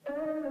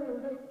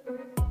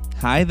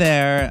Hi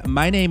there,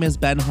 my name is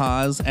Ben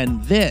Hawes,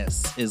 and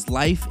this is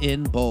Life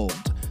in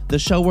Bold, the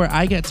show where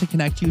I get to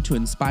connect you to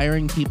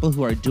inspiring people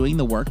who are doing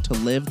the work to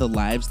live the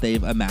lives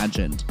they've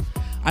imagined.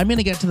 I'm going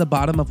to get to the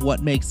bottom of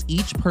what makes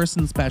each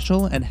person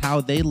special and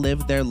how they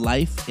live their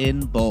life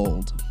in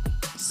bold.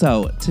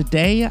 So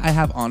today I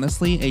have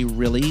honestly a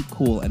really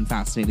cool and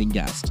fascinating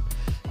guest.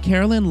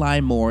 Carolyn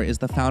Lai Moore is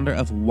the founder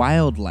of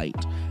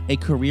Wildlight, a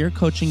career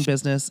coaching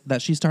business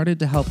that she started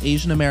to help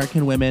Asian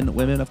American women,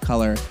 women of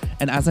color,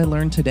 and as I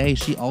learned today,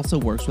 she also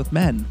works with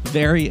men.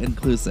 Very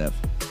inclusive.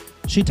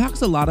 She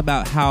talks a lot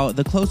about how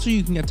the closer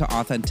you can get to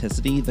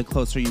authenticity, the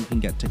closer you can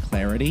get to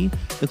clarity.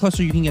 The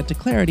closer you can get to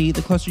clarity,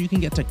 the closer you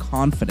can get to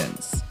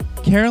confidence.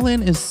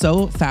 Carolyn is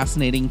so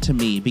fascinating to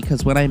me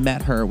because when I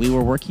met her, we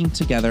were working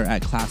together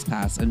at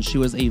ClassPass and she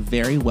was a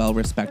very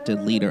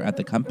well-respected leader at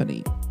the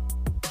company.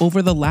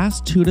 Over the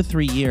last 2 to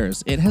 3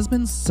 years, it has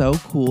been so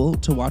cool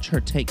to watch her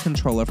take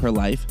control of her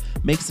life,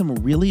 make some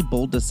really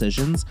bold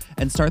decisions,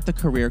 and start the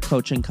career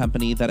coaching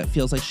company that it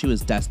feels like she was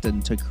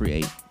destined to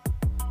create.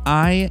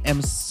 I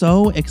am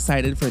so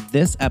excited for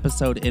this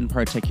episode in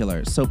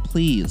particular, so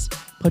please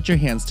put your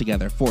hands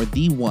together for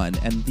the one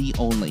and the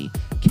only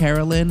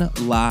Carolyn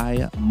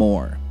Lai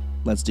Moore.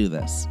 Let's do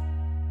this.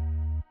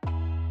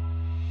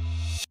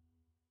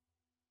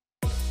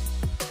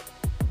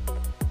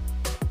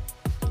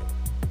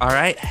 All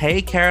right.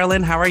 Hey,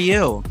 Carolyn, how are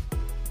you?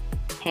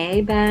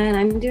 Hey, Ben,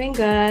 I'm doing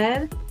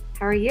good.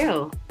 How are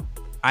you?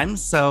 I'm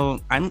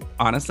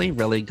honestly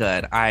really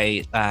good.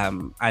 I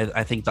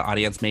think the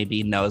audience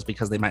maybe knows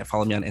because they might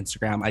follow me on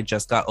Instagram. I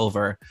just got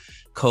over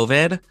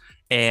COVID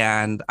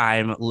and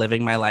I'm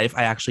living my life.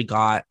 I actually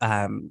got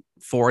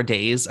 4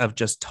 days of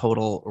just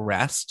total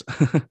rest,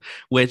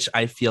 which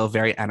I feel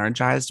very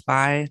energized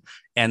by.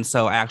 And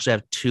so I actually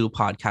have 2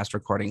 podcast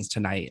recordings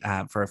tonight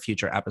for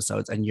future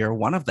episodes, and you're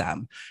one of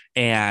them.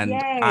 And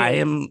I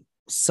Yay. am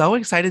so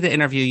excited to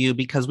interview you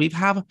because we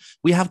have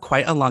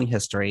quite a long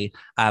history.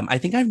 I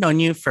think I've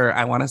known you for,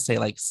 I want to say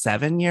like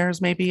 7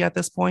 years, maybe at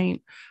this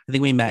point. I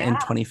think we met in Yeah.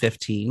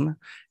 2015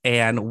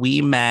 and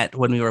we met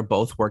when we were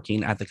both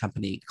working at the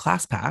company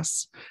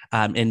ClassPass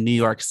in New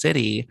York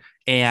City.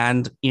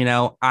 And, you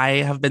know, I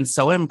have been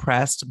so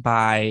impressed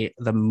by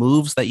the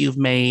moves that you've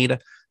made,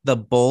 the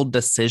bold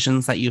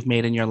decisions that you've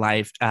made in your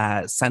life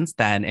since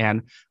then.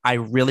 And I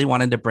really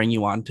wanted to bring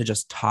you on to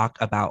just talk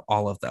about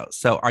all of those.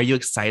 So are you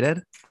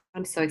excited?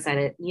 I'm so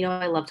excited. You know,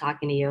 I love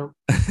talking to you.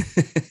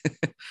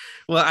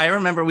 Well, I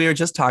remember we were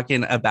just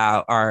talking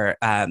about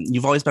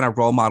you've always been a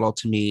role model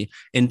to me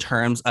in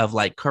terms of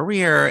like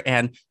career,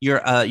 and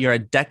you're a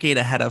decade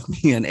ahead of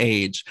me in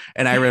age.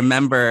 And I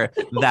remember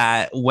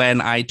that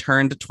when I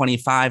turned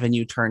 25 and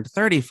you turned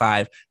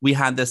 35, we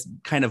had this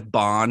kind of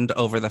bond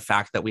over the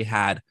fact that we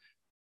had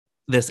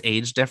this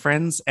age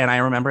difference. And I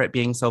remember it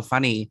being so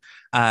funny.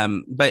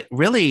 But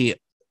really,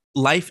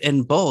 life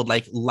in bold,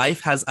 like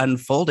life has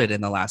unfolded in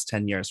the last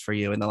 10 years for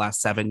you, in the last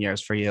 7 years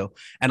for you,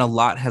 and a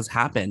lot has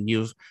happened.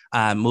 You've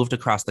moved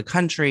across the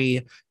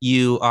country,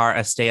 you are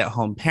a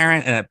stay-at-home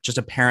parent and just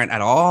a parent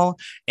at all,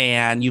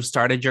 and you've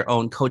started your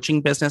own coaching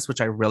business, which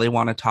I really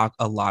want to talk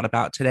a lot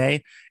about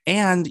today.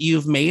 And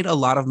you've made a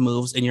lot of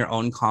moves in your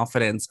own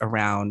confidence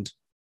around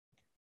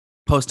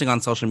posting on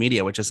social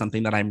media, which is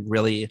something that I'm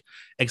really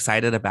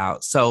excited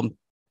about. So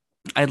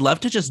I'd love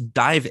to just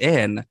dive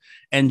in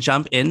and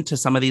jump into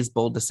some of these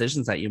bold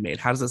decisions that you made.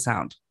 How does it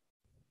sound?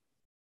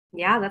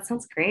 Yeah, that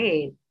sounds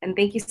great. And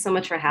thank you so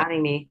much for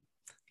having me.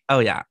 Oh,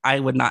 yeah. I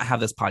would not have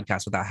this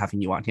podcast without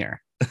having you on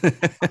here.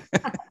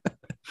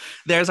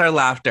 There's our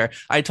laughter.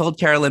 I told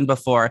Carolyn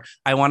before,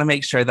 I want to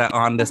make sure that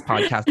on this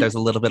podcast, there's a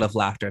little bit of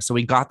laughter. So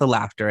we got the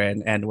laughter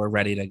in and we're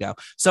ready to go.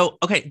 So,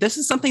 okay, this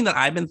is something that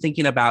I've been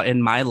thinking about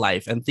in my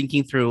life and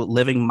thinking through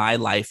living my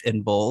life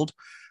in bold.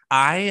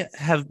 I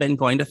have been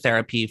going to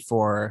therapy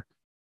for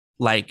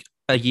like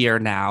a year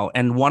now.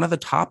 And one of the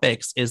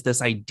topics is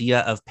this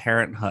idea of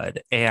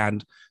parenthood.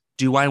 And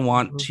do I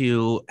want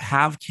to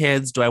have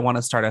kids? Do I want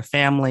to start a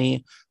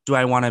family? Do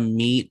I want to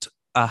meet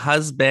a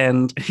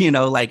husband? You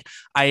know, like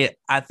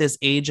at this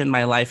age in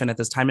my life and at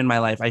this time in my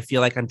life, I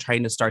feel like I'm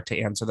trying to start to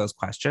answer those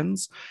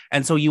questions.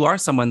 And so you are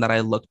someone that I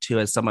look to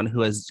as someone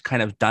who has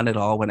kind of done it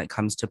all when it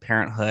comes to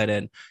parenthood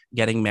and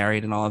getting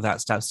married and all of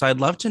that stuff. So I'd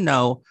love to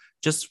know,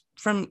 just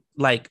from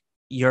like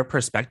your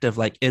perspective,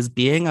 like, is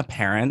being a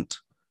parent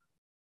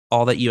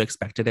all that you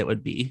expected it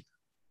would be?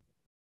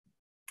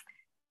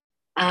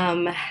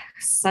 Um,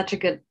 Such a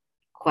good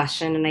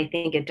question. And I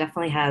think it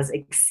definitely has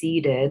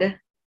exceeded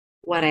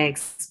what I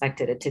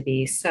expected it to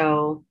be.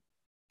 So,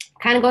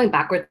 kind of going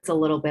backwards a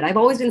little bit, I've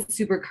always been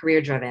super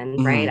career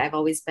driven, right? Mm-hmm. I've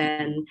always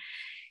been,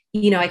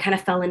 you know, I kind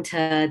of fell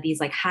into these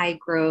like high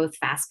growth,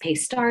 fast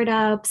paced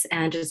startups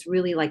and just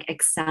really like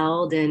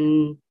excelled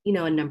in, you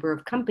know, a number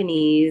of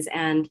companies.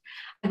 And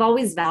I've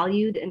always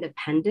valued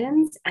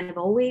independence and I've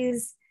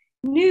always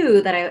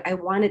knew that I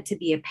wanted to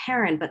be a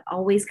parent, but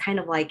always kind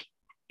of like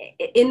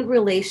in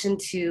relation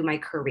to my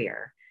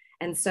career.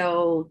 And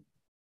so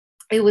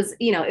it was,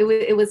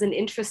 it was an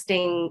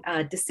interesting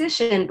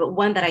decision, but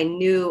one that I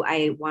knew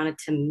I wanted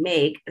to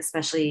make,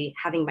 especially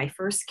having my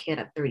first kid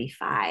at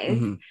 35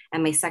 Hmm.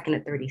 and my second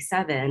at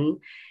 37.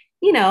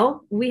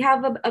 We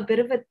have a bit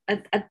of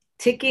a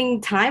ticking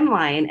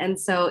timeline. And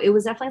so it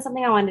was definitely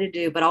something I wanted to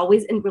do, but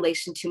always in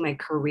relation to my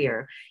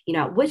career.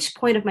 At which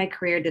point of my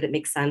career did it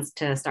make sense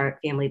to start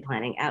family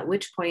planning? At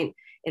which point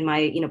in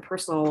my,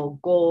 personal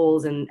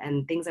goals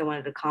and things I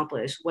wanted to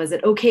accomplish, was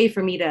it okay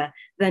for me to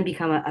then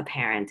become a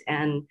parent?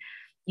 And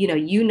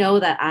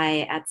that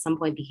I at some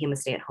point became a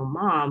stay-at-home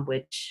mom,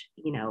 which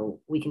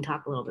we can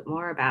talk a little bit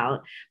more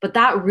about. But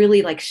that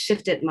really like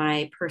shifted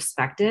my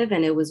perspective,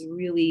 and it was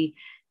really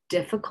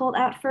difficult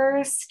at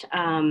first.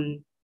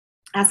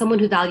 As someone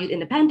who valued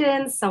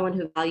independence, someone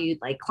who valued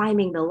like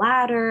climbing the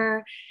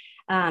ladder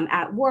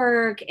at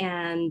work,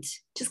 and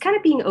just kind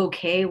of being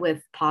okay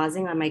with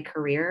pausing on my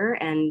career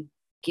and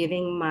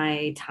giving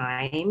my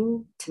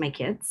time to my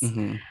kids.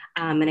 Hmm.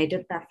 And I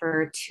did that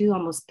for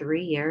almost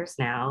 3 years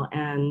now.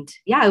 And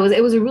yeah,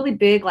 it was a really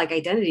big like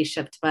identity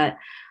shift, but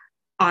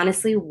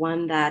honestly,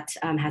 one that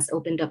has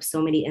opened up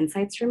so many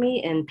insights for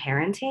me in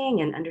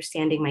parenting and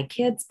understanding my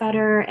kids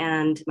better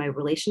and my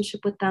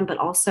relationship with them, but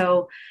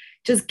also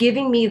just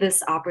giving me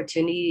this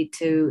opportunity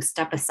to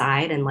step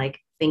aside and like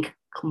think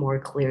more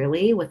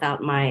clearly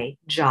without my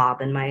job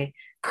and my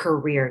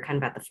career kind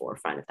of at the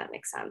forefront, if that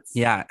makes sense.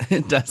 Yeah,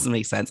 it does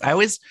make sense. I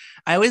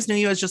always knew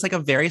you as just like a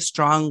very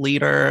strong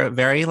leader,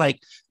 very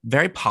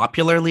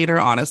popular leader,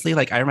 honestly.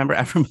 Like I remember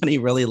everybody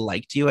really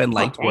liked you and Oh,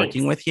 liked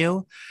working thanks. with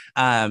you.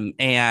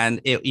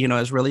 And it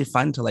was really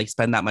fun to like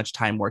spend that much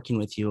time working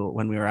with you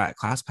when we were at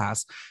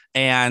ClassPass.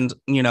 And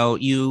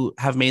you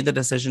have made the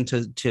decision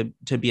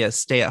to be a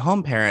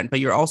stay-at-home parent, but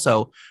you're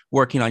also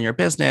working on your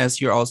business.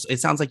 It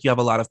sounds like you have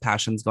a lot of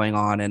passions going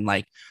on and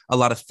like a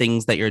lot of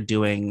things that you're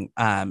doing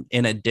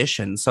in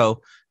addition.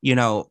 So,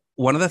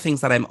 one of the things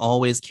that I'm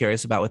always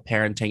curious about with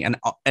parenting,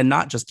 and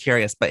not just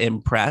curious but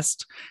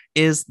impressed,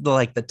 is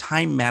the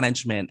time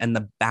management and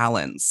the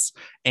balance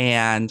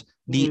and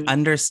the Mhm.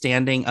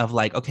 understanding of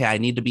like, okay, I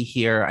need to be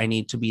here, I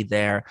need to be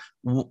there.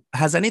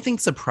 Has anything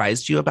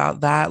surprised you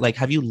about that? Like,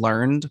 have you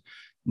learned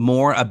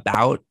more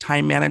about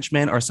time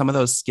management or some of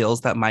those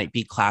skills that might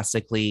be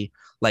classically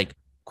like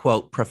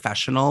quote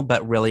professional,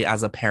 but really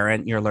as a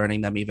parent you're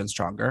learning them even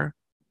stronger?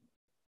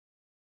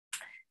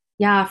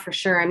 Yeah, for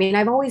sure. I mean,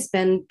 I've always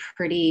been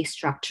pretty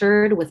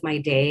structured with my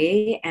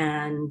day.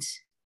 And,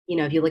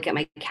 if you look at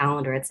my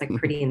calendar, it's like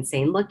pretty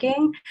insane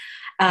looking.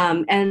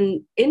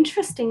 And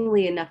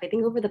interestingly enough, I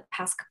think over the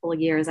past couple of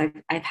years,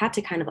 I've had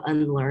to kind of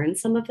unlearn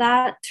some of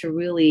that to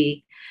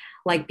really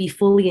like be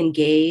fully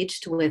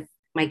engaged with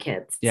my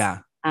kids. Yeah.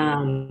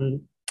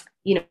 Um,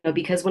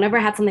 because whenever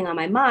I had something on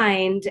my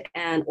mind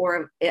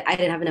or I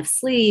didn't have enough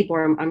sleep,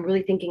 or I'm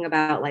really thinking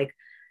about like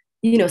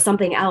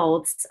something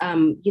else, I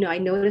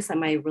noticed that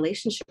my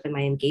relationship and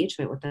my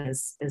engagement with them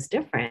is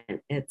different.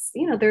 It's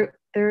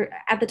they're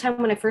at the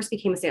time when I first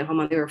became a stay-at-home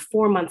mom, they were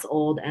 4 months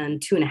old and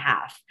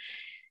 2.5.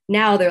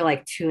 Now they're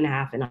like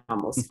 2.5 and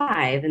almost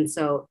 5, and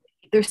so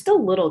they're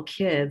still little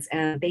kids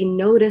and they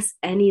notice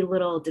any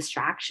little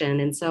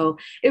distraction. And so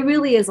it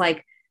really is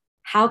like,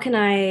 how can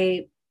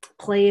I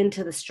play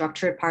into the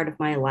structured part of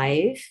my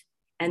life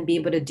and be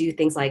able to do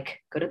things like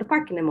go to the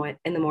park in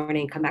the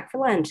morning, come back for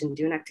lunch and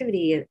do an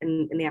activity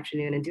in the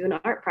afternoon and do an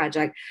art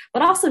project,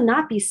 but also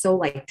not be so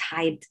like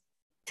tied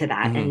to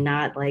that Hmm. and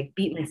not like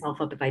beat myself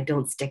up if I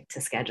don't stick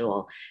to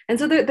schedule. And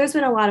so there's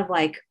been a lot of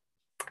like,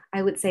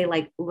 I would say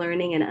like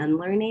learning and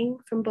unlearning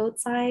from both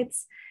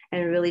sides,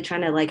 and really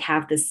trying to like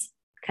have this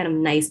kind of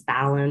nice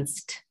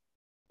balanced,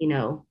 you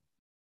know,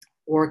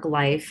 work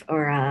life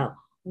or a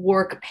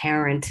work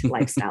parent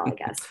lifestyle, I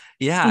guess.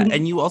 Yeah.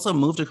 And you also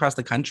moved across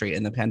the country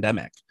in the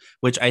pandemic,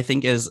 which I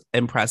think is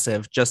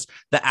impressive. Just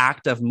the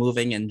act of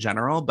moving in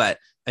general. But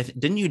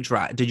didn't you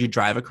drive? Did you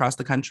drive across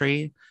the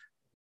country?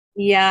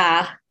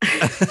 Yeah.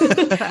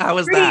 How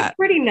was pretty that?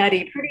 pretty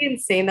nutty, pretty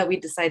insane that we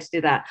decided to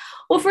do that.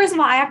 Well, first of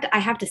all, I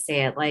have to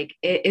say it, like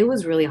it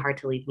was really hard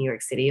to leave New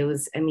York City. It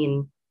was, I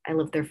mean, I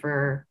lived there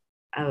for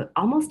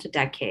almost a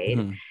decade,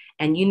 Mhm.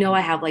 and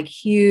I have like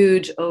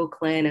huge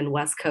Oakland and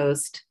West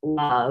Coast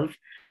love.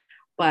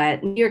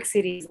 But New York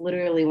City is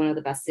literally one of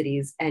the best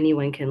cities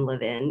anyone can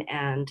live in.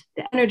 And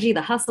the energy,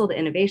 the hustle, the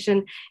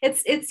innovation,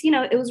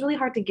 it was really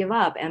hard to give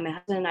up. And my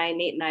husband and I,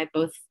 Nate and I,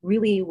 both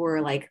really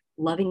were like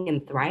loving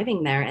and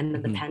thriving there. And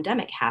then the Mhm.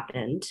 pandemic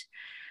happened,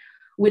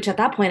 which at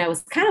that point I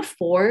was kind of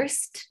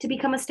forced to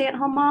become a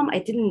stay-at-home mom. I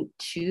didn't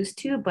choose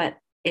to, but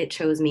it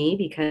chose me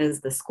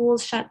because the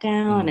schools shut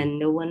down Mhm. and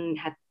no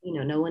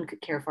one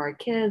could care for our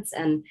kids.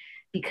 And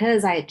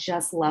because I had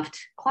just left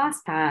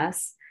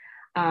ClassPass,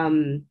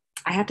 um,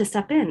 I had to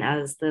step in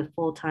as the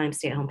full-time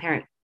stay-at-home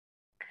parent.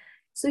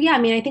 So yeah, I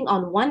mean, I think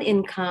on one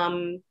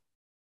income,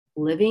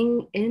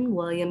 living in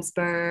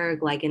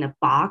Williamsburg, like in a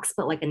box,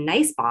 but like a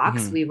nice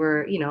box. Mhm. We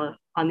were,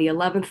 on the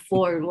 11th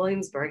floor in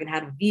Williamsburg and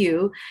had a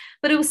view,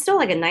 but it was still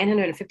like a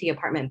 950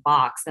 apartment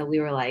box that we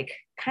were like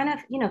kind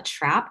of,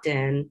 trapped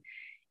in.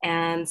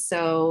 And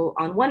so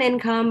on one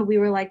income, we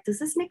were like, does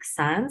this make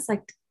sense?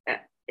 Like,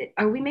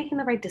 are we making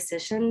the right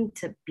decision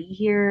to be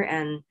here?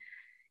 And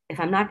if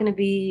I'm not going to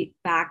be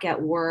back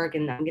at work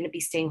and I'm going to be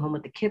staying home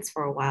with the kids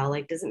for a while,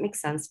 like, does it make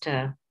sense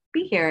to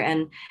be here?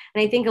 And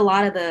I think a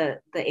lot of the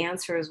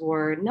answers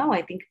were no.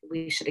 I think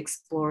we should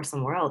explore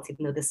somewhere else,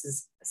 even though this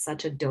is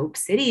such a dope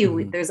city.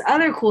 Mhm. There's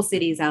other cool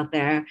cities out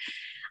there.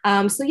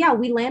 So yeah,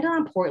 we landed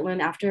on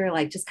Portland after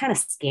like just kind of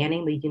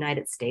scanning the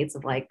United States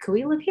of like, could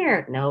we live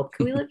here? Nope.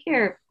 Could we live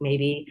here?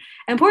 Maybe.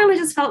 And Portland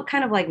just felt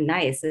kind of like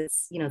nice.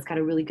 It's, it's got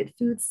a really good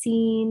food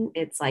scene.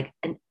 It's like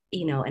an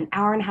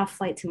hour and a half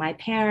flight to my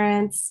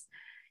parents.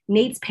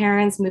 Nate's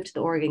parents moved to the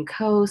Oregon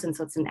coast, and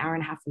so it's an hour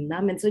and a half from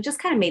them. And so it just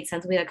kind of made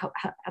sense. We have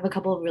a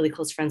couple of really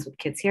close friends with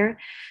kids here.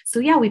 So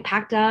yeah, we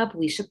packed up,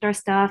 we shipped our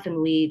stuff, and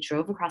we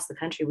drove across the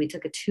country. We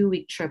took a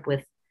 2-week trip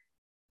with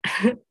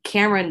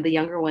Cameron, the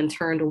younger one,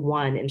 turned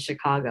 1 in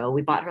Chicago.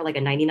 We bought her like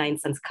a 99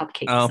 cents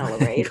cupcake to Oh my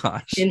celebrate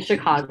gosh. in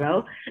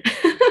Chicago.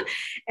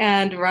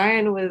 And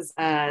Ryan was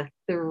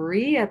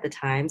 3 at the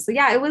time. So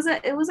yeah, it was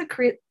a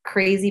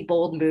crazy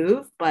bold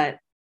move, but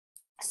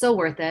so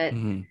worth it.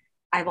 Mhm.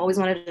 I've always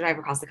wanted to drive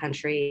across the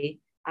country.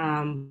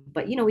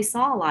 But we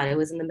saw a lot. It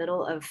was in the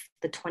middle of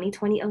the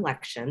 2020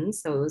 election,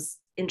 so it was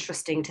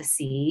interesting to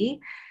see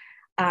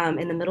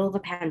in the middle of a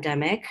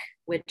pandemic,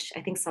 which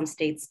I think some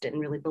states didn't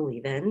really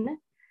believe in.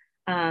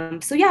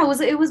 So yeah,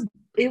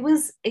 it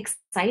was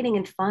exciting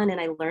and fun, and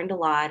I learned a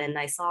lot, and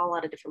I saw a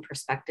lot of different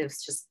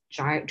perspectives just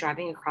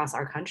driving across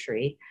our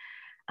country,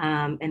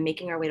 and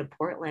making our way to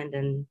Portland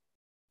and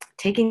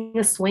taking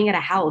a swing at a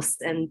house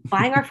and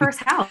buying our first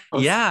house.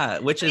 Yeah,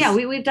 So yeah,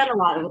 we've done a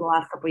lot over the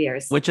last couple of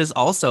years. which is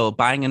also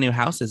buying a new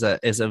house is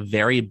a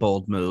very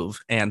bold move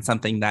and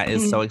something that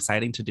is so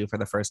exciting to do for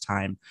the first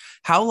time.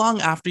 How long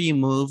after you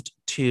moved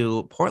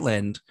to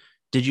Portland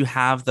did you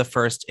have the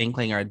first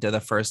inkling or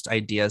the first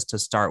ideas to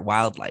start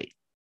Wildlight?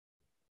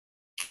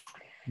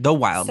 The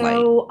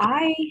Wildlight. So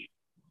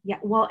yeah,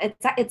 well,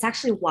 it's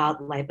actually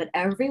Wildlight, but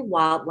every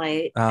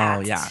Wildlight Oh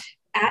at yeah.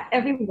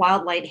 every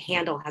Wildlight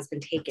handle has been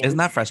Isn't taken.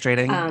 that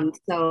frustrating?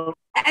 So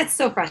it's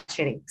so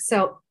frustrating.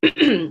 So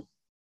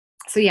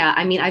so yeah,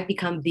 I mean, I've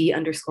become the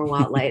underscore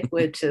Wildlight,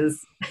 which is,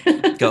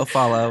 Go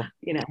follow.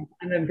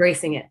 I'm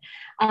embracing it.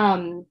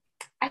 Um,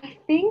 I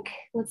think,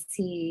 let's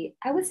see,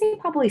 I would say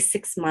probably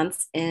 6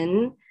 months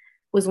in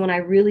was when I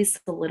really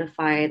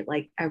solidified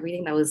like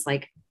everything that was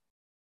like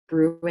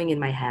brewing in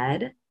my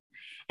head.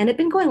 And it'd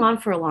been going on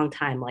for a long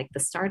time. Like the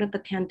start of the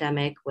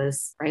pandemic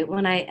was right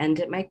when I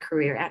ended my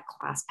career at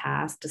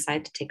ClassPass,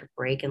 decided to take a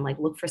break and like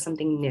look for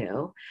something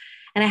new.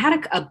 And I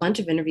had a bunch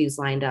of interviews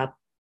lined up.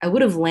 I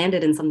would have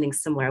landed in something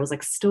similar. I was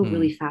like still Hmm.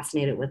 really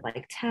fascinated with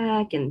like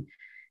tech and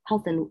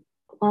health and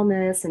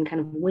wellness and kind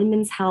of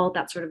women's health,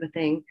 that sort of a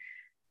thing.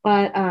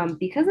 But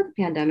because of the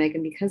pandemic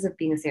and because of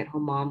being a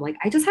stay-at-home mom, like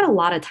I just had a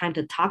lot of time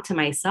to talk to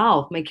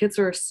myself. My kids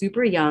were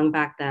super young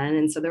back then,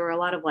 and so there were a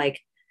lot of like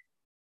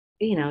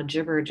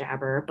jibber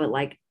jabber, but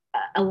like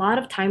a lot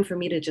of time for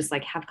me to just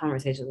like have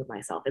conversations with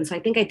myself. And so I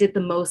think I did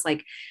the most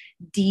like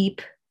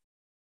deep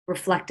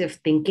reflective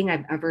thinking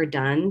I've ever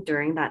done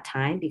during that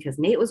time because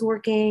Nate was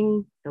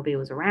working, nobody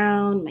was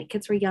around, my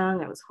kids were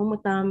young, I was home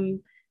with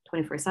them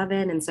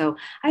 24/7. And so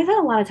I had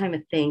a lot of time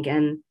to think.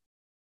 And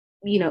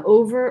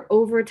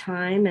over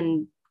time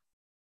and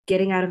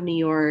getting out of New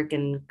York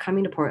and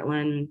coming to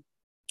Portland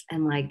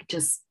and like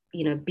just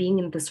being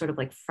in this sort of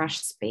like fresh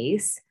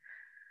space,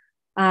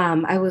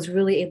 I was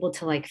really able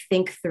to like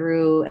think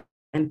through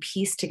and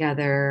piece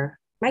together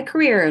my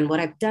career and what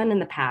I've done in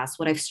the past,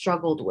 what I've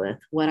struggled with,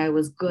 what I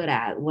was good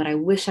at, what I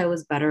wish I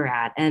was better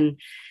at, and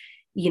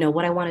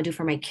what I want to do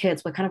for my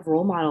kids, what kind of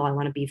role model I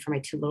want to be for my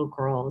 2 little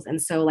girls.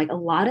 And so like a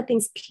lot of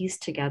things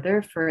pieced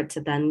together for it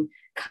to then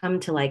come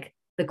to like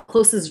the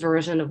closest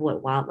version of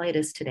what Wildlight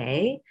is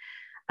today.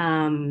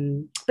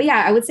 But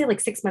yeah, I would say like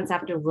 6 months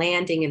after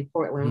landing in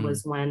Portland Hmm.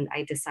 was when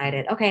I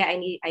decided, okay,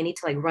 I need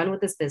to like run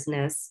with this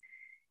business.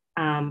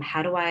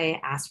 How do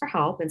I ask for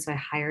help? And so I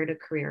hired a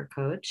career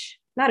coach,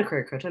 not a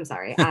career coach, I'm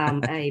sorry,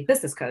 a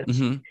business coach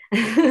Hmm.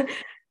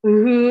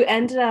 who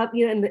ended up,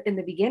 in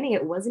the beginning,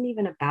 it wasn't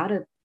even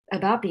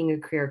about being a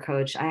career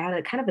coach. I had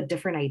a kind of a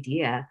different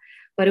idea,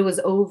 but it was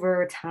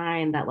over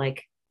time that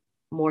like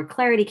more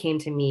clarity came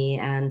to me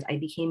and I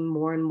became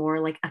more and more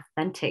like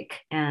authentic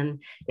and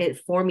it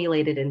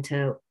formulated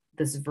into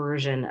this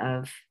version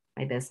of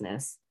my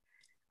business,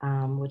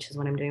 which is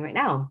what I'm doing right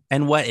now.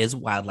 And what is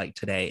Wildlight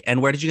today?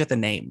 And where did you get the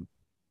name?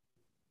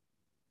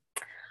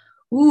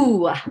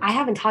 Ooh, I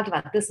haven't talked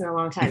about this in a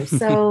long time.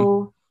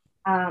 So,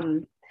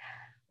 um,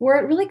 where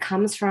it really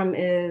comes from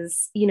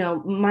is,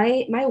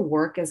 my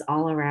work is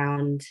all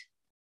around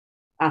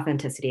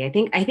authenticity. I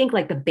think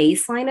like the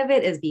baseline of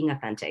it is being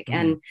authentic. Hmm.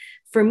 And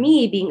for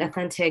me, being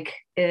authentic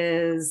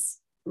is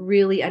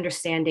really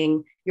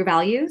understanding your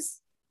values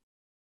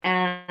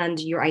and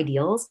your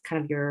ideals,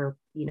 kind of your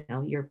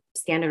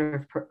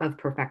standard of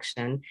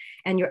perfection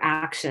and your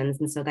actions.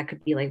 And so that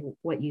could be like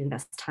what you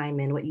invest time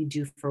in, what you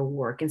do for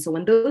work. And so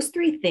when those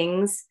three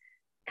things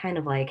kind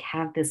of like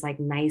have this like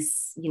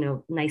nice,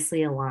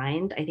 nicely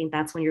aligned, I think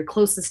that's when you're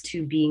closest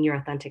to being your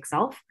authentic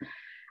self.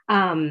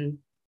 um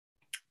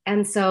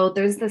And so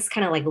there's this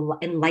kind of like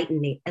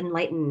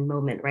enlightened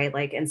moment, right?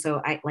 Like, and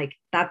so I like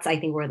that's I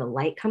think where the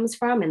light comes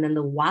from. And then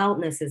the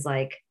wildness is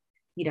like,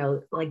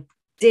 like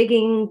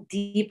digging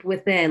deep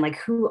within, like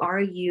who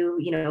are you,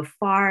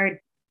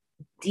 far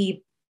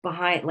deep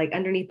behind, like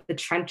underneath the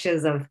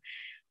trenches of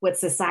what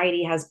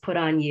society has put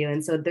on you.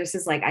 And so there's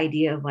this like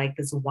idea of like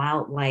this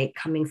wild light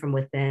coming from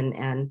within.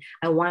 And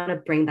I want to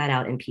bring that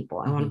out in people.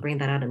 I want to bring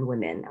that out in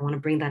women. I want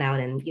to bring that out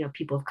in,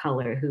 people of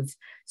color who've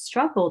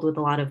struggled with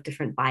a lot of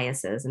different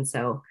biases. And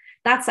so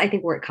that's, I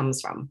think, where it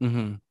comes from.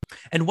 Mm-hmm.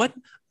 And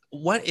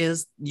what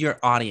is your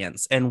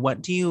audience, and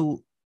what do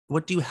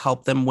you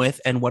help them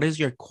with, and what is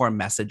your core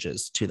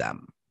messages to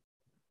them?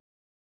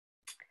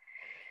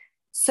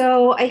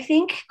 So I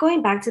think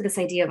going back to this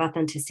idea of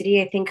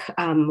authenticity, I think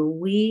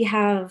we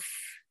have,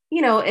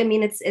 I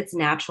mean, it's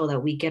natural that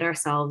we get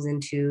ourselves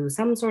into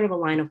some sort of a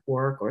line of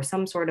work or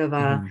some sort of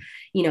a,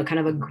 kind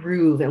of a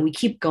groove, and we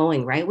keep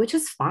going, right? Which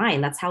is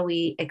fine. That's how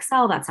we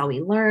excel. That's how we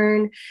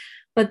learn.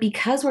 But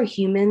because we're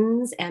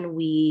humans and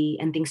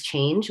things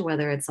change,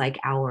 whether it's like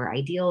our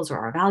ideals or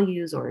our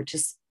values or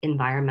just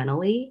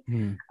environmentally,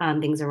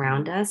 things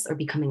around us, or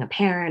becoming a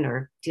parent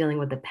or dealing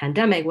with the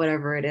pandemic,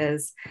 whatever it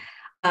is,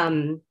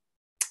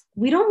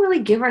 we don't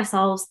really give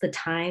ourselves the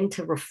time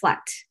to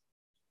reflect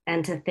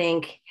and to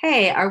think,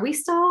 hey, are we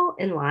still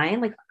in line?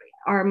 Like,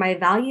 are my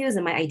values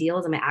and my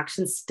ideals and my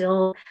actions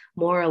still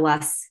more or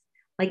less,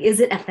 like,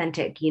 is it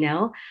authentic,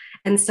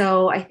 And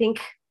so I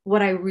think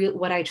what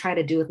I try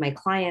to do with my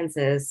clients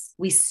is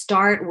we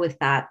start with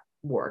that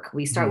work.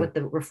 We start with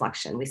the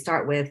reflection. We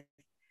start with,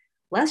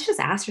 let's just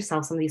ask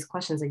yourself some of these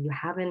questions that you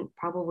haven't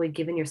probably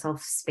given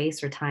yourself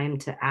space or time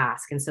to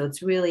ask. And so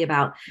it's really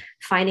about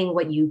finding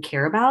what you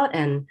care about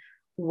and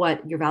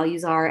what your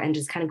values are, and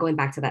just kind of going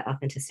back to that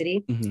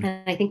authenticity.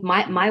 And I think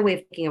my way of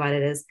thinking about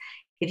it is,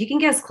 if you can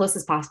get as close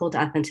as possible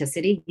to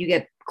authenticity, you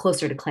get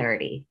closer to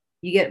clarity.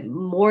 You get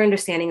more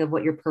understanding of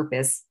what your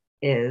purpose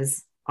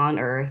is on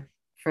earth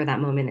for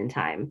that moment in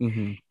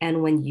time.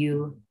 And when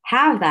you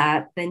have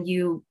that, then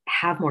you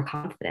have more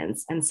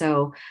confidence. And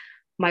so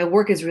my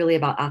work is really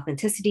about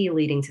authenticity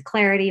leading to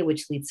clarity,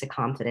 which leads to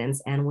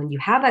confidence. And when you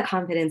have that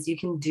confidence, you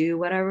can do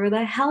whatever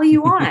the hell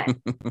you want.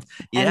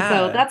 Yeah. And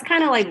so that's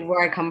kind of like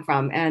where I come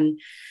from. And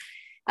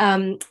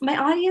my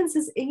audience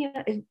is,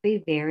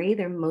 they vary.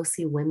 They're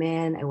mostly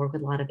women. I work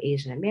with a lot of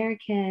Asian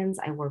Americans.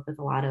 I work with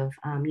a lot of,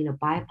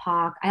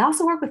 BIPOC. I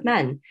also work with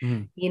men.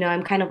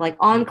 I'm kind of like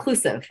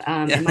all-inclusive.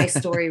 And my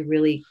story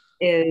really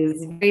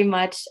is very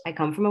much, I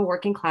come from a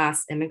working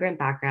class immigrant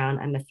background.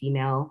 I'm a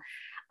female.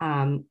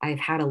 I've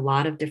had a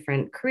lot of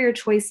different career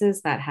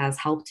choices that has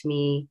helped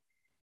me,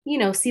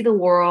 see the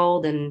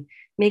world and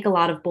make a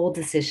lot of bold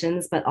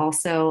decisions. But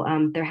also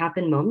there have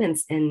been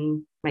moments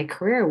in my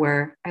career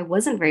where I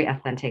wasn't very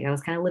authentic. I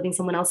was kind of living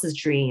someone else's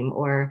dream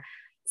or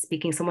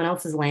speaking someone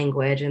else's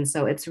language. And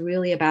so it's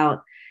really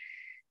about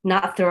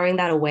not throwing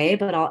that away,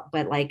 but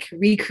like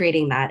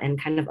recreating that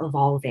and kind of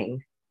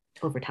evolving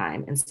over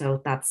time. And so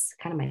that's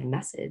kind of my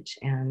message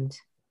and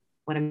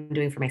what I'm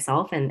doing for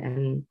myself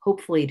and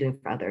hopefully doing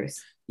for others.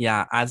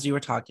 Yeah. As you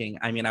were talking,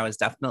 I mean, I was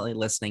definitely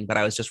listening, but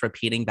I was just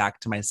repeating back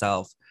to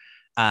myself,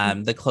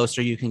 the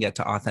closer you can get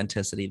to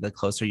authenticity, the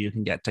closer you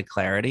can get to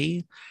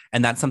clarity.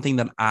 And that's something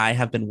that I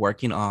have been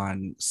working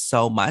on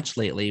so much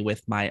lately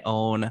with my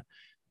own,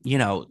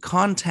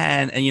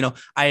 content. And,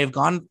 I have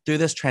gone through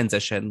this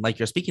transition, like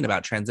you're speaking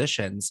about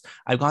transitions.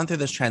 I've gone through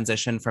this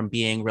transition from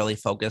being really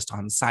focused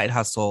on side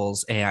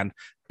hustles and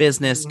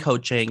business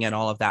coaching and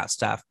all of that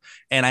stuff.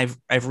 And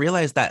I've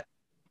realized that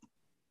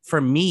for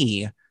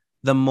me,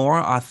 the more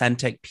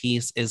authentic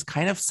piece is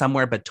kind of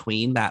somewhere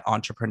between that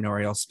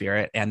entrepreneurial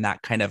spirit and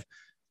that kind of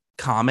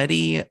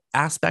comedy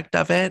aspect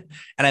of it.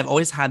 And I've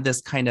always had this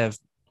kind of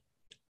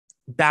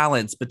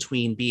balance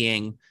between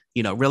being,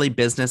 really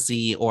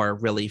businessy or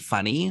really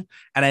funny.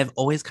 And I've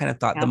always kind of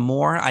thought the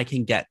more I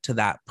can get to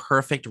that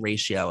perfect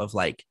ratio of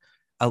like,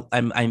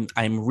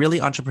 I'm really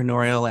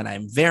entrepreneurial and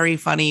I'm very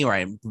funny, or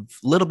I'm a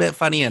little bit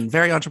funny and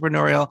very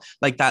entrepreneurial,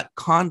 like that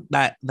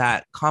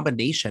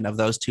combination of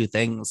those two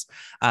things.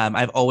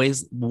 I've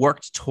always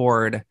worked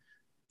toward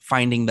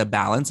finding the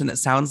balance. And it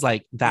sounds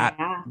like that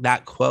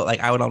quote, like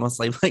I would almost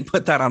like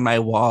put that on my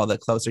wall. The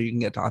closer you can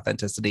get to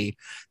authenticity,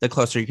 the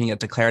closer you can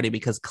get to clarity,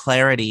 because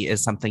clarity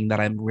is something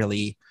that I'm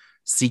really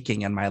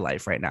seeking in my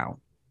life right now.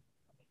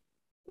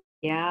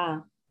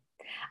 Yeah.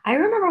 I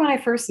remember when I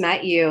first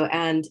met you,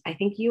 and I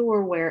think you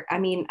were I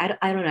don't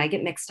know, I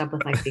get mixed up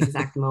with like the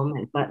exact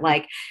moment, but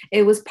like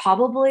it was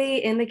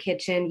probably in the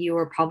kitchen. You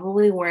were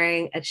probably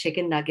wearing a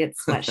chicken nugget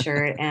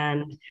sweatshirt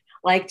and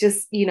like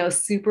just,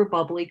 super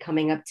bubbly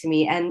coming up to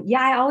me. And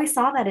yeah, I always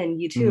saw that in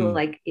you too.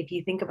 Like if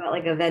you think about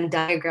like a Venn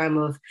diagram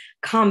of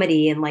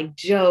comedy and like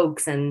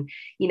jokes and,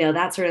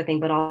 that sort of thing,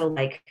 but also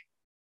like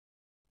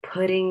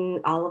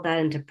putting all of that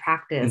into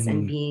practice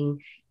and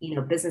being,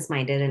 business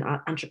minded and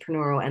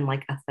entrepreneurial and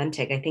like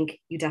authentic. I think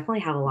you definitely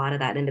have a lot of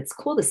that. And it's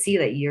cool to see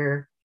that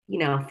you're,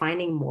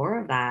 finding more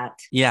of that.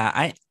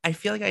 Yeah, I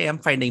feel like I am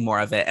finding more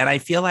of it. And I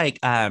feel like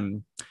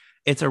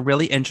it's a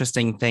really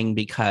interesting thing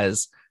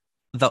because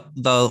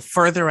the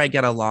further I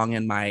get along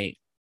in my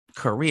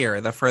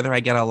career, the further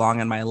I get along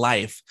in my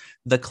life,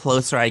 the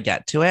closer I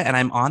get to it. And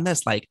I'm on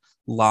this like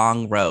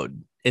long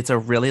road. It's a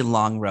really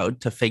long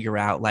road to figure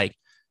out like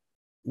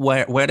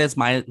where does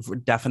my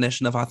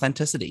definition of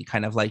authenticity,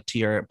 kind of like to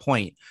your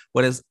point,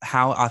 what is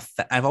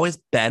I've always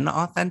been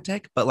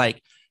authentic, but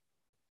like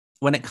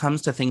when it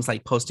comes to things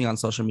like posting on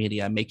social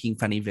media, making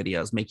funny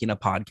videos, making a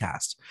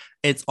podcast,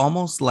 it's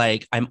almost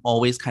like I'm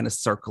always kind of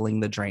circling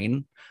the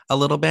drain a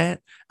little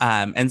bit.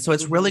 And so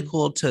it's really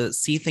cool to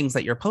see things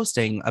that you're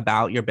posting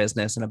about your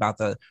business and about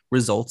the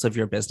results of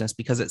your business,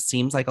 because it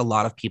seems like a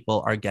lot of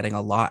people are getting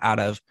a lot out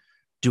of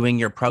doing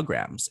your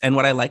programs. And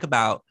what I like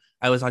about,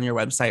 I was on your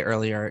website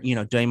earlier,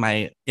 doing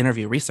my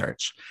interview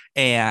research,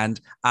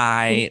 and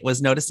I was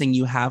noticing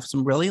you have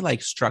some really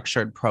like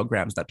structured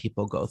programs that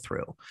people go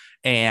through.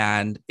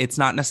 And it's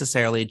not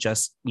necessarily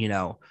just,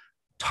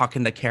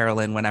 talking to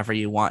Carolyn whenever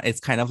you want. It's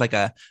kind of like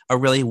a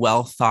really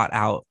well thought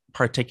out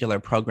particular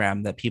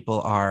program that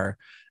people are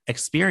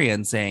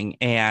experiencing.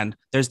 And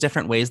there's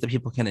different ways that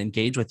people can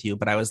engage with you.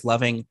 But I was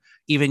loving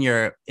even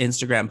your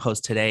Instagram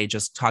post today,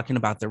 just talking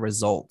about the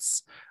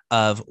results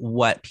of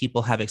what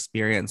people have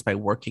experienced by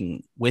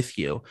working with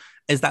you.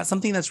 Is that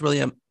something that's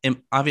really,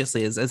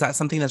 obviously, is that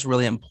something that's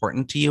really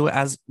important to you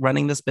as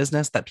running this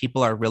business, that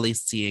people are really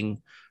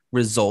seeing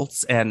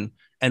results? And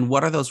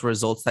what are those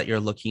results that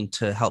you're looking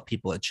to help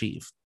people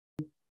achieve?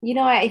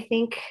 I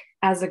think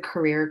as a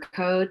career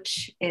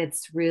coach,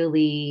 it's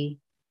really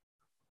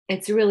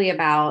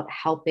about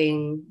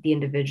helping the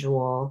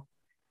individual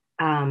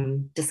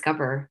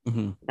discover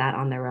that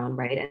on their own,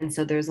 right? And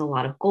so there's a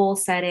lot of goal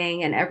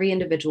setting, and every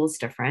individual is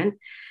different.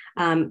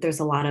 There's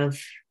a lot of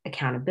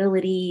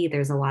accountability.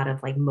 There's a lot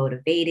of like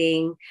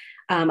motivating,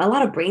 a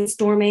lot of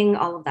brainstorming,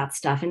 all of that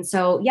stuff. And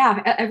so,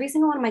 yeah, every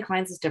single one of my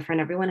clients is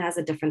different. Everyone has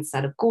a different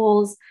set of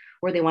goals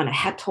where they want to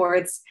head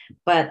towards.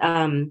 But,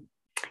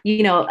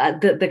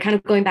 the kind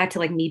of going back to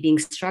like me being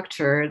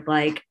structured,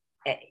 like,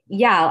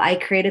 yeah, I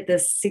created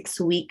this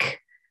 6-week.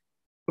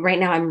 Right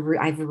now,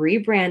 I've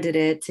rebranded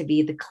it to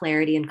be the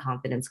Clarity and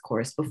Confidence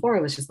course. Before,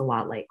 it was just a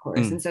Lot Light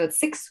course. And so it's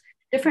 6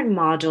 different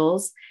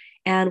modules.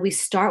 And we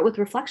start with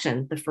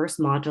reflection. The first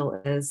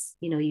module is,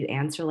 you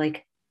answer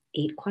like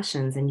 8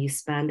 questions and you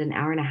spend an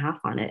hour and a half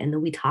on it. And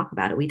then we talk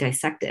about it, we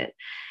dissect it.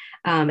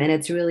 And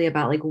it's really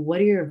about like,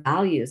 what are your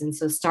values? And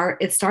so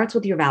it starts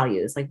with your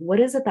values. Like, what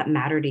is it that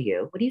matter to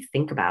you? What do you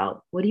think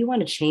about? What do you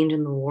want to change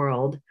in the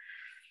world?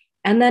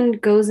 And then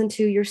goes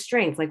into your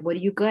strengths. Like, what are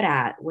you good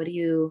at? What are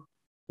you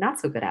not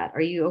so good at?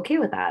 Are you okay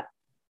with that?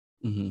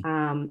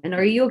 And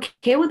are you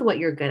okay with what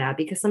you're good at?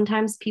 Because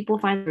sometimes people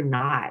find they're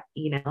not,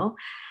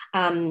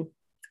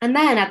 and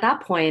then at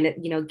that point,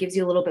 it, gives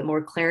you a little bit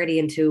more clarity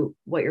into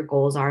what your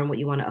goals are and what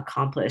you want to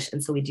accomplish.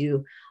 And so we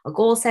do a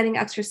goal setting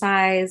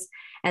exercise.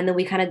 And then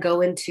we kind of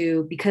go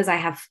into, because I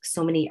have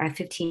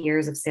 15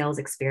 years of sales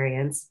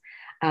experience.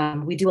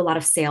 We do a lot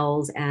of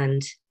sales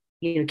and,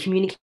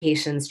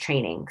 communications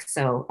training.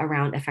 So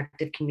around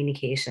effective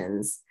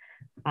communications,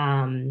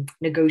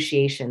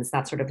 negotiations,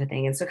 that sort of a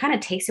thing. And so it kind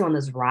of takes you on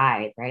this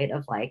ride, right,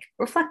 of like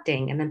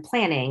reflecting and then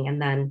planning, and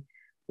then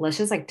let's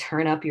just like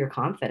turn up your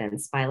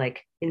confidence by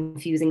like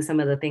infusing some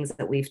of the things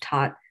that we've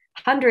taught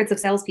hundreds of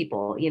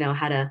salespeople,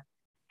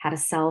 how to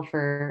sell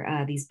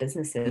for these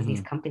businesses,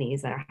 these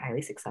companies that are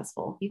highly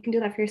successful. You can do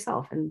that for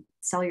yourself and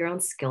sell your own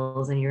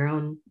skills and your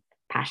own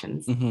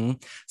passions.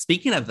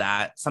 Speaking of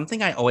that,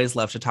 something I always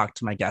love to talk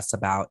to my guests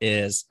about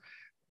is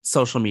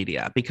social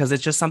media, because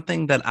it's just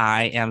something that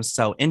I am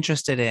so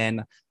interested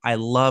in. I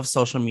love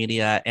social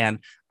media, and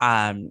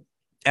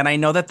I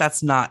know that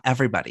that's not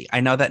everybody.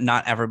 I know that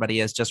not everybody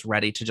is just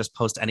ready to just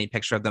post any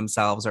picture of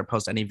themselves or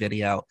post any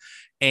video.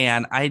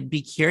 And I'd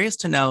be curious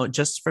to know,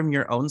 just from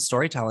your own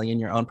storytelling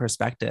and your own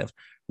perspective,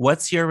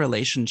 what's your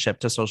relationship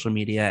to social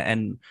media,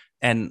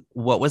 and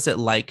what was it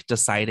like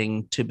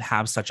deciding to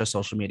have such a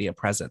social media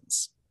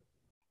presence?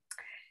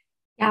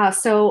 Yeah,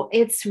 so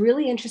it's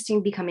really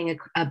interesting becoming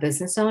a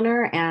business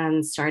owner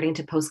and starting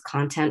to post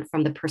content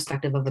from the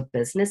perspective of a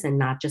business, and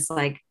not just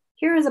like,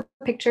 here is a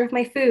picture of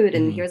my food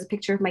and here's a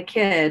picture of my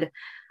kid.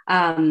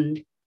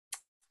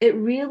 It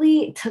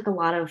really took a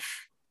lot of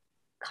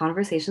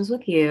conversations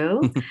with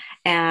you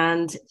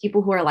and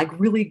people who are like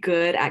really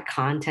good at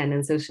content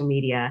and social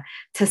media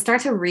to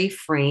start to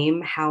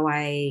reframe how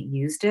I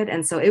used it.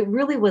 And so it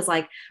really was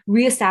like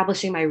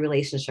reestablishing my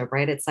relationship,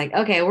 right? It's like,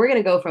 okay, we're going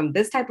to go from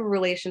this type of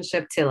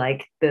relationship to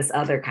like this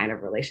other kind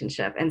of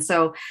relationship. And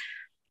so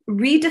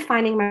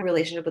redefining my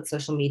relationship with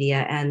social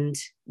media and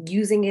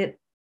using it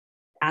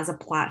as a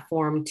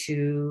platform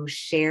to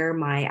share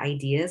my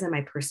ideas and my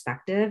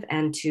perspective,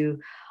 and to,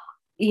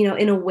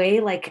 in a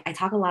way, like I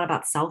talk a lot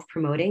about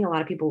self-promoting. A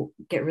lot of people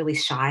get really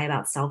shy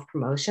about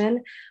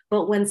self-promotion,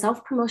 but when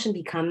self-promotion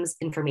becomes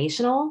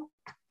informational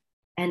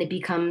and it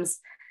becomes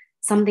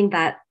something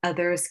that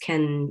others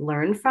can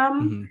learn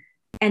from,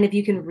 and if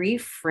you can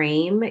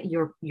reframe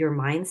your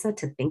mindset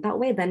to think that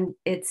way, then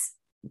it's,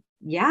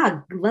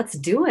 yeah, let's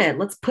do it.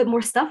 Let's put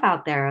more stuff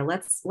out there.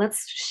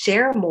 Let's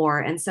share more.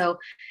 And so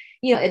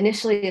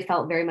initially it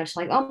felt very much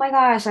like, oh my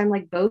gosh, I'm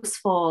like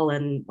boastful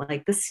and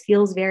like this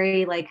feels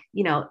very like,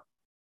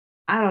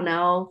 I don't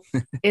know,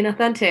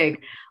 inauthentic.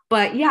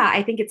 But yeah,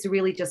 I think it's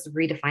really just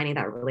redefining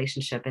that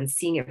relationship and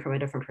seeing it from a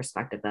different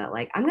perspective that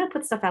like, I'm going to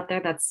put stuff out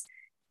there that's,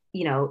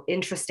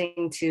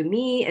 interesting to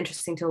me,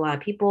 interesting to a lot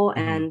of people.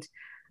 And,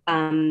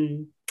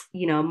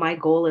 my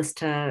goal is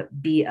to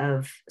be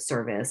of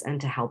service and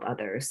to help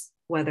others,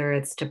 whether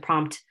it's to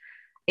prompt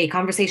a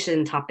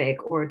conversation topic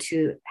or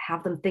to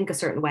have them think a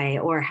certain way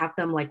or have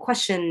them like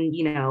question,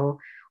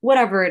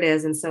 whatever it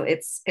is. And so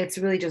it's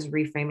really just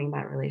reframing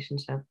that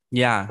relationship.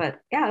 Yeah. But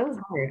yeah, it was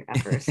hard at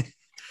first.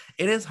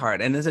 It is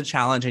hard and it's a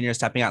challenge, and you're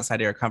stepping outside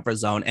of your comfort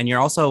zone, and you're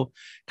also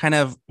kind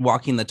of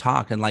walking the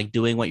talk and like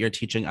doing what you're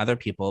teaching other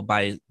people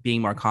by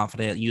being more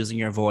confident, using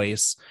your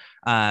voice,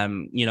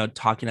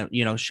 talking,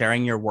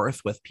 sharing your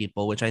worth with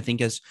people, which I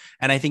think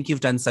and I think you've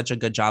done such a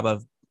good job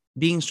of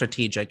being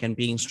strategic and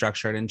being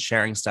structured and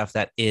sharing stuff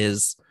that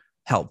is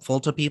helpful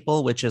to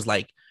people, which is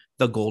like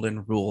the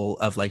golden rule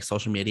of like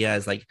social media,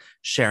 is like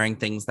sharing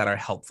things that are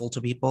helpful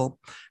to people.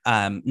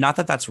 Not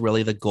that that's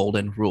really the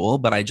golden rule,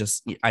 but I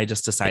just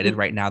decided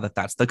right now that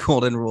that's the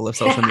golden rule of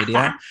social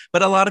media.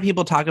 But a lot of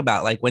people talk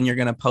about like when you're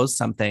going to post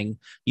something,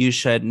 you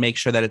should make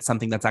sure that it's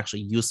something that's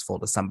actually useful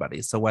to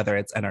somebody. So whether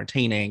it's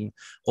entertaining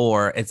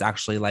or it's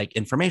actually like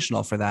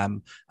informational for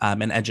them,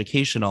 and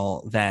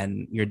educational,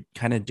 then you're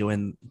kind of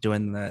doing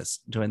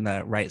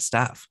the right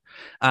stuff.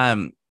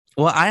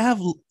 Well,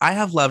 I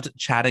have loved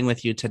chatting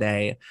with you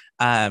today.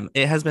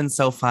 It has been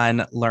so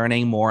fun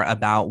learning more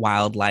about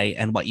Wild Light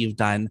and what you've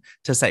done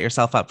to set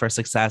yourself up for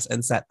success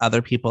and set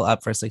other people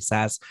up for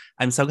success.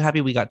 I'm so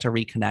happy we got to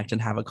reconnect and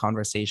have a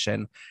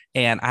conversation.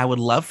 And I would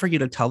love for you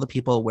to tell the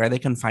people where they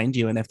can find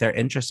you, and if they're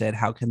interested,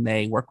 how can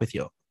they work with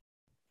you?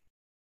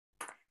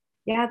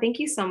 Yeah, thank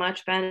you so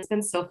much, Ben. It's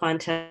been so fun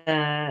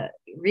to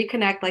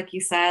reconnect, like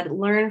you said,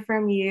 learn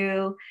from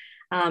you.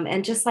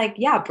 And just like,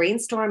 yeah,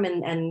 brainstorm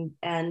and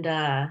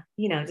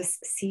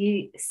just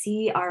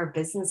see our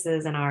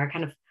businesses and our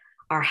kind of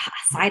our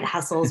side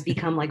hustles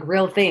become like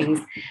real things.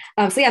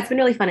 So yeah, it's been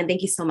really fun. And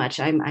thank you so much.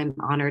 I'm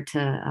honored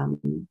to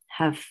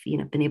have,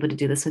 been able to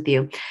do this with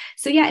you.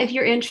 So yeah, if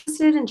you're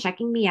interested in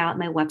checking me out,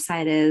 my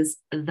website is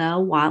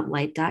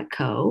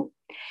thewildlight.co.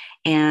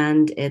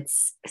 And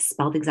it's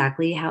spelled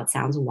exactly how it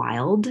sounds,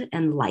 wild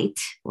and light,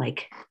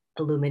 like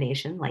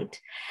illumination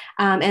light.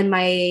 And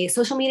my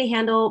social media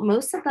handle,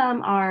 most of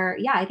them are,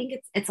 I think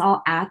it's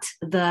all at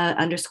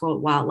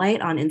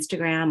 _wildlight on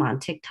Instagram, on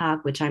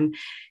TikTok, which I'm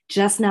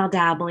just now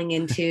dabbling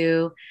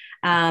into.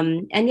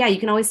 And yeah, you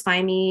can always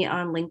find me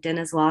on LinkedIn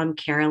as well. I'm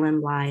Carolyn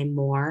Lai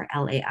Moore,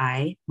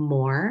 Lai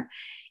Moore.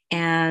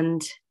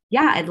 And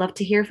yeah, I'd love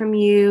to hear from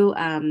you.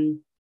 I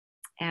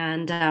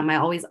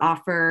always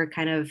offer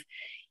kind of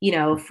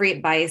free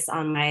advice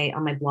on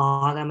my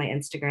blog, on my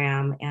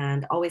Instagram,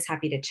 and always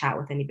happy to chat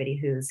with anybody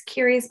who's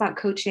curious about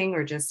coaching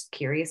or just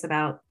curious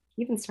about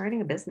even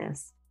starting a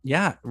business.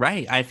 Yeah,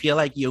 right. I feel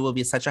like you will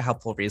be such a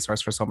helpful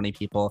resource for so many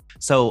people.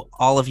 So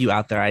all of you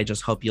out there, I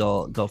just hope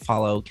you'll go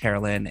follow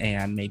Carolyn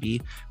and maybe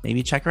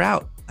check her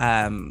out.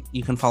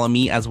 You can follow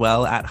me as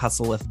well at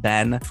Hustle with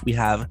Ben. We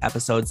have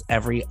episodes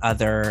every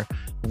other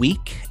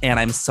week, and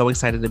I'm so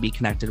excited to be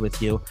connected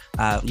with you.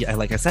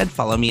 Like I said,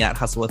 follow me at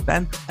Hustle with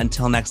Ben.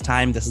 Until next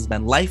time, this has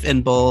been Life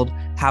in Bold.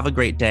 Have a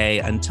great day.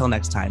 Until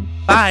next time.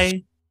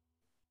 Bye.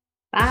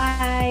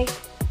 Bye.